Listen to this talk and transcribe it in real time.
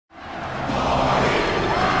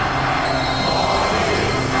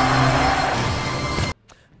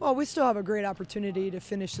we still have a great opportunity to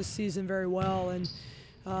finish the season very well, and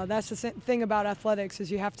that's the thing about athletics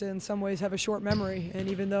is you have to, in some ways, have a short memory. And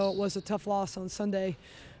even though it was a tough loss on Sunday,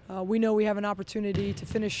 we know we have an opportunity to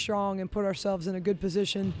finish strong and put ourselves in a good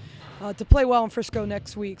position to play well in Frisco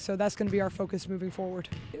next week. So that's going to be our focus moving forward.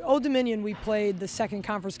 Old Dominion, we played the second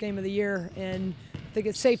conference game of the year, and I think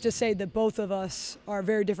it's safe to say that both of us are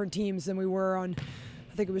very different teams than we were on,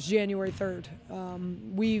 I think it was January 3rd.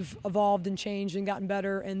 We've evolved and changed and gotten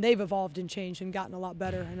better, and they've evolved and changed and gotten a lot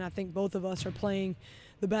better. And I think both of us are playing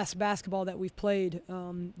the best basketball that we've played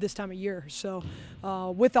this time of year. So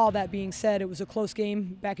with all that being said, it was a close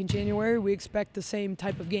game back in January. We expect the same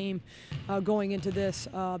type of game going into this.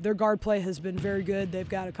 Their guard play has been very good. They've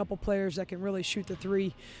got a couple players that can really shoot the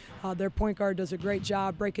three. Their point guard does a great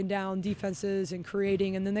job breaking down defenses and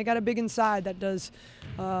creating, and then they got a big inside that does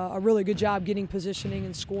a really good job getting positioning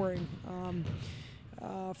and scoring.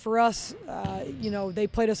 For us, they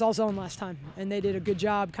played us all zone last time, and they did a good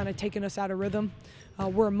job kind of taking us out of rhythm.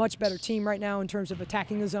 We're a much better team right now in terms of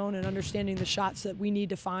attacking the zone and understanding the shots that we need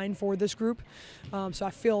to find for this group. So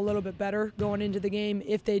I feel a little bit better going into the game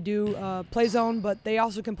if they do play zone, but they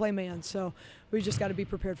also can play man. So we just got to be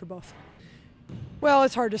prepared for both. Well,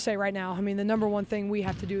 it's hard to say right now. I mean, the number one thing we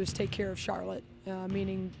have to do is take care of Charlotte,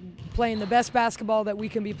 meaning playing the best basketball that we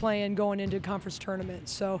can be playing going into conference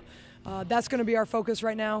tournaments. So that's going to be our focus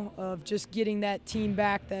right now, of just getting that team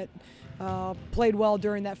back that played well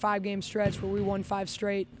during that 5-game stretch where we won 5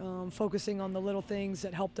 straight, focusing on the little things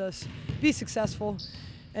that helped us be successful.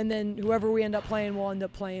 And then whoever we end up playing will end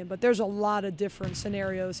up playing. But there's a lot of different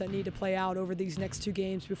scenarios that need to play out over these next 2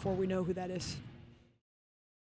 games before we know who that is.